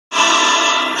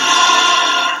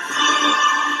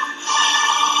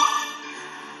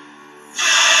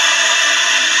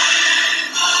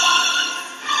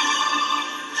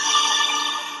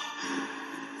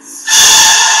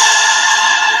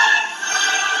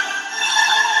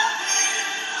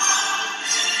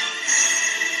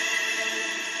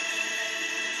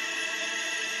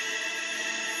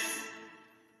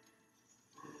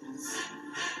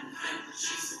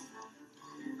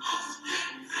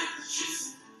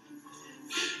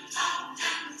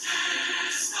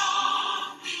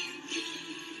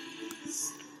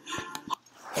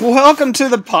Welcome to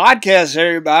the podcast,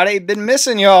 everybody. Been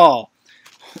missing y'all.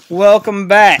 Welcome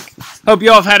back. Hope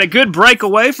y'all have had a good break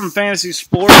away from fantasy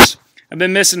sports. I've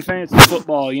been missing fantasy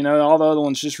football. You know, all the other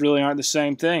ones just really aren't the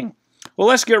same thing. Well,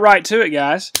 let's get right to it,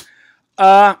 guys.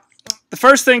 The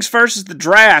first things first is the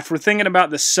draft. We're thinking about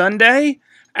the Sunday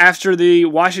after the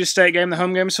Washington State game, the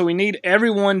home game, so we need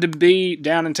everyone to be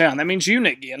down in town. That means you,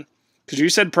 Nick, again, because you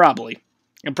said probably.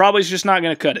 And probably's just not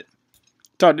going to cut it.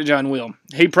 Talk to John Will.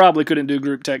 He probably couldn't do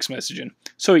group text messaging,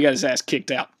 so he got his ass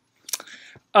kicked out.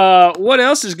 What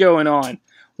else is going on?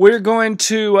 We're going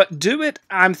to do it,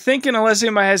 I'm thinking, unless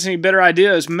anybody has any better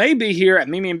ideas, maybe here at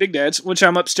Mimi and Big Dad's, which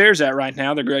I'm upstairs at right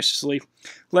now. They're graciously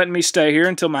letting me stay here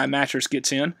until my mattress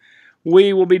gets in.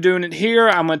 We will be doing it here.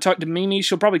 I'm going to talk to Mimi.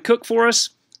 She'll probably cook for us.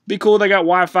 Be cool. They got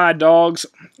Wi-Fi, dogs.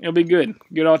 It'll be good.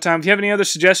 Good all the time. If you have any other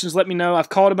suggestions, let me know. I've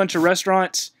called a bunch of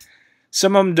restaurants.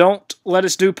 Some of them don't let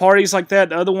us do parties like that.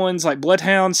 The other ones, like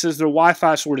Bloodhound, says their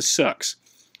Wi-Fi sort of sucks.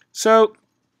 So,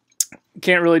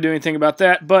 can't really do anything about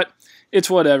that, but it's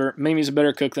whatever. Mimi's a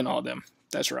better cook than all of them.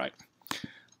 That's right.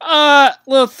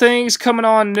 Little things coming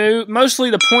on new. Mostly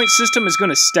the point system is going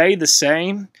to stay the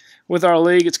same with our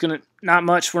league. It's going to, not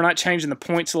much. We're not changing the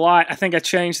points a lot. I think I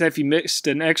changed that if you mixed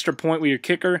an extra point with your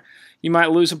kicker, you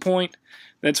might lose a point.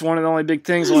 That's one of the only big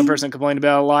things. The only person that complained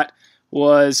about a lot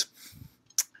was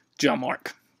John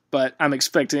Mark. But I'm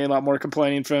expecting a lot more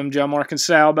complaining from John Mark and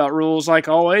Sal about rules, like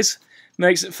always.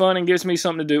 Makes it fun and gives me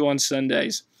something to do on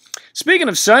Sundays. Speaking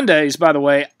of Sundays, by the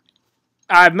way,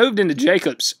 I've moved into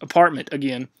Jacob's apartment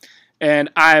again,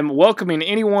 and I'm welcoming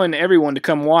anyone and everyone to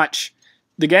come watch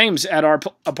the games at our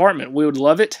apartment. We would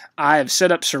love it. I have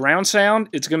set up surround sound.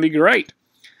 It's going to be great.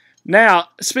 Now,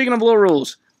 speaking of little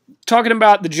rules, talking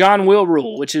about the John Will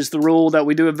rule, which is the rule that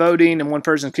we do a voting and one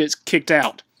person gets kicked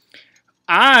out.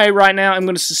 I, right now, am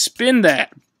going to suspend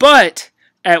that, but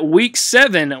at week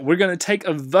 7, we're going to take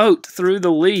a vote through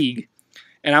the league,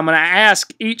 and I'm going to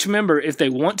ask each member if they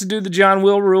want to do the John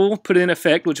Will rule, put it in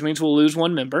effect, which means we'll lose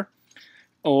one member,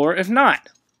 or if not.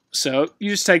 So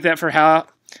you just take that for how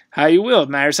you will. It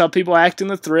matters how people act in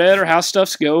the thread or how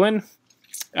stuff's going.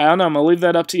 I don't know. I'm going to leave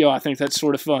that up to you. I think that's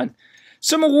sort of fun.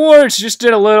 Some awards. Just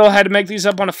did a little. Had to make these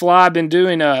up on the fly. Been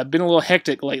a little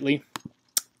hectic lately.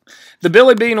 The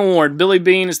Billy Bean Award. Billy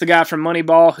Bean is the guy from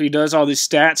Moneyball who does all these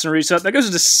stats and reads stuff. That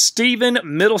goes to Stephen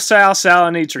Middle Sal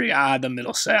Salinitri. The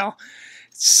Middle Sal.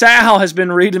 Sal has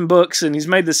been reading books, and he's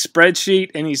made this spreadsheet,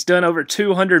 and he's done over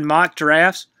 200 mock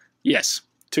drafts. Yes,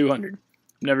 200.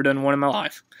 Never done one in my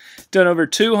life. Done over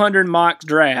 200 mock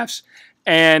drafts.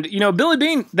 And, you know, Billy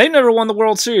Bean, they've never won the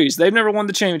World Series. They've never won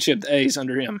the championship, the A's,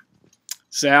 under him.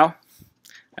 Sal,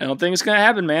 I don't think it's going to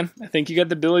happen, man. I think you got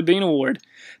the Billy Bean Award.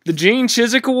 The Gene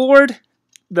Chizik Award,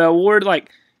 the award,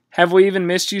 like, have we even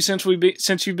missed you since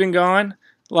you've been gone?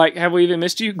 Like, have we even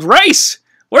missed you? Grace,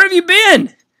 where have you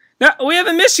been? No, we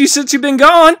haven't missed you since you've been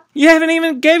gone. You haven't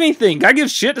even gave anything. I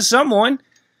give shit to someone.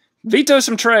 Veto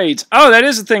some trades. Oh, that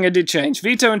is the thing I did change.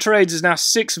 Veto and trades is now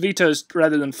 6 vetoes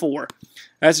rather than 4.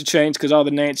 That's a change because all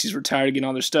the Nancys were tired of getting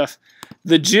all their stuff.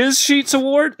 The Jizz Sheets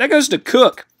Award, that goes to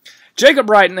Cook. Jacob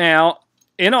right now,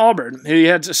 in Auburn, he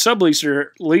had a subleaser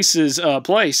lease his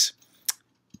place.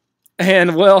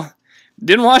 And, well,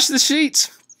 didn't wash the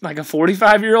sheets like a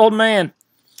 45-year-old man.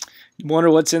 You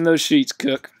wonder what's in those sheets,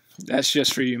 Cook. That's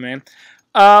just for you, man.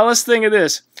 Let's think of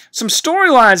this. Some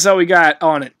storylines that we got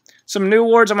on it. Some new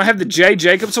awards. I'm going to have the Jay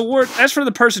Jacobs Award. That's for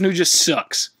the person who just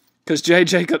sucks. Because Jay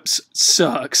Jacobs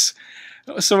sucks.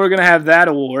 So we're going to have that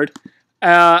award.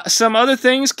 Some other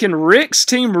things. Can Rick's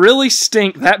team really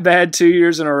stink that bad 2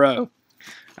 years in a row?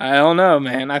 I don't know,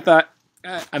 man.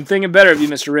 I'm thinking better of you,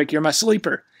 Mr. Rick. You're my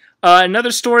sleeper. Another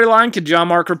storyline. Could John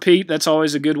Mark repeat? That's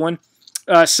always a good one.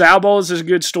 Sal Bowles is a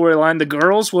good storyline. The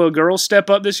girls, will girls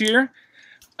step up this year?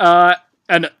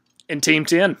 And Team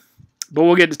 10. But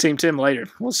we'll get to Team 10 later.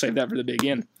 We'll save that for the big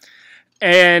end.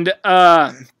 And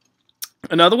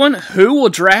another one, who will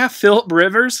draft Phillip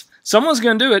Rivers? Someone's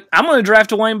going to do it. I'm going to draft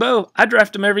Dwayne Bowe. I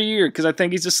draft him every year because I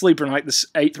think he's a sleeper in like the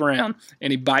 8th round, and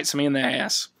he bites me in the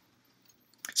ass.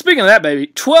 Speaking of that, baby,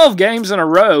 12 games in a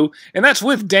row, and that's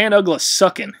with Dan Uggla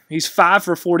sucking. He's 5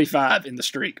 for 45 in the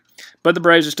streak. But the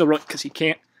Braves are still rolling because you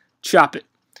can't chop it.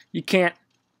 You can't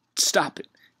stop it.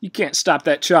 You can't stop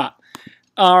that chop.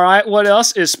 All right, what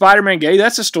else is Spider-Man gay?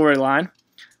 That's a storyline.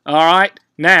 All right,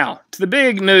 now, to the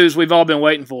big news we've all been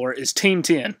waiting for is Team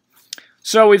 10.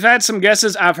 So we've had some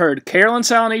guesses. I've heard Carolyn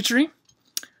Salinitri.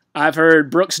 I've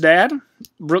heard Brooks' dad,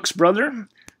 Brooks' brother,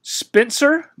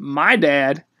 Spencer, my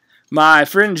dad, my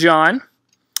friend John,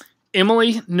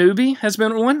 Emily Newby has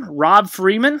been one, Rob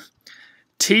Freeman,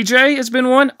 TJ has been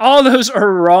one. All those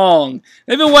are wrong.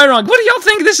 They've been way wrong. What do y'all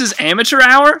think? This is amateur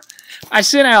hour? I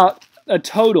sent out a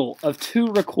total of 2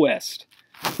 requests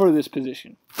for this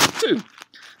position. 2.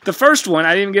 The first one,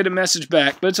 I didn't even get a message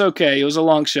back, but it's okay. It was a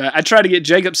long shot. I tried to get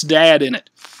Jacob's dad in it.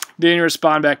 Didn't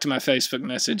respond back to my Facebook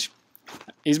message.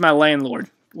 He's my landlord.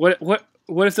 What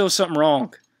if there was something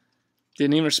wrong?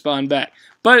 Didn't even respond back.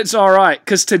 But it's all right,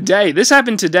 because today, this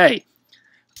happened today.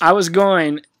 It was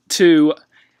going to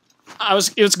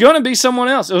be someone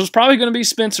else. It was probably going to be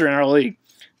Spencer in our league.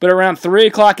 But around 3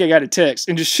 o'clock, I got a text,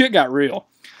 and just shit got real.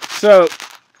 So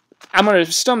I'm going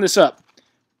to sum this up.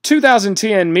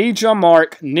 2010, me, John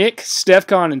Mark, Nick,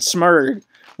 Stefcon, and Smurg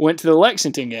went to the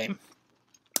Lexington game.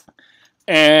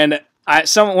 And one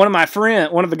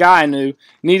of the guy I knew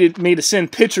needed me to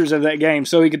send pictures of that game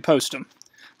so he could post them.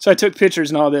 So I took pictures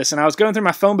and all this, and I was going through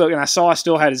my phone book, and I saw I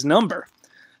still had his number.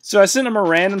 So I sent him a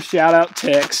random shout-out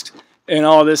text and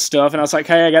all this stuff, and I was like,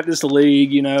 hey, I got this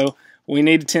league, you know, we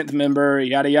need a 10th member,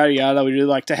 yada, yada, yada, we'd really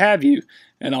like to have you,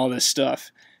 and all this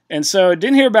stuff. And so I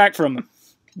didn't hear back from him.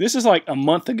 This is like a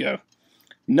month ago.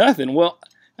 Nothing. Well,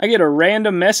 I get a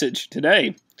random message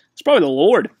today. It's probably the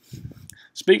Lord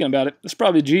speaking about it. It's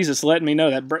probably Jesus letting me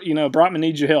know that, you know, Brotman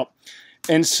needs your help.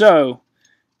 And so,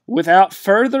 without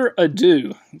further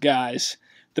ado, guys,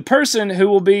 the person who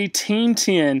will be Team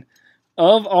 10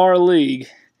 of our league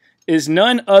is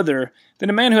none other than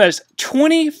a man who has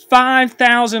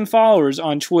 25,000 followers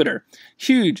on Twitter.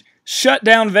 Huge. Shut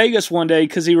down Vegas one day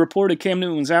because he reported Cam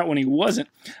Newton was out when he wasn't.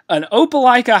 An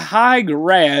Opelika High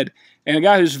grad and a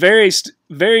guy who's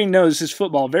very knows his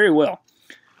football very well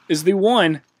is the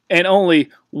one and only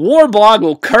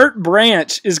Warblogle. Kurt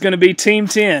Branch is going to be Team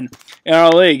 10 in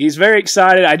our league. He's very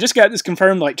excited. I just got this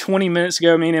confirmed like 20 minutes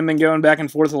ago. Me and him have been going back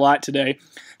and forth a lot today.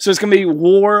 So it's going to be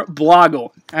Warblogle.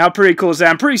 How pretty cool is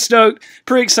that? I'm pretty stoked,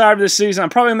 pretty excited for this season. I'm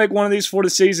probably going to make one of these for the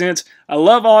season. I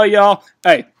love all y'all.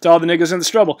 Hey, to all the niggas in the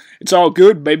struggle, it's all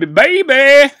good, baby,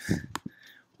 baby.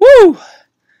 Woo!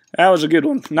 That was a good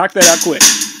one. Knock that out quick.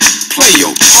 Play your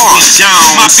part,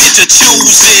 John. My bitch a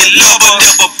choosing lover,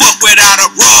 never fuck without a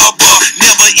rubber.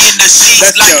 Never in the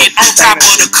sheets like it on top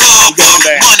of the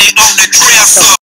cover. Money on the dresser.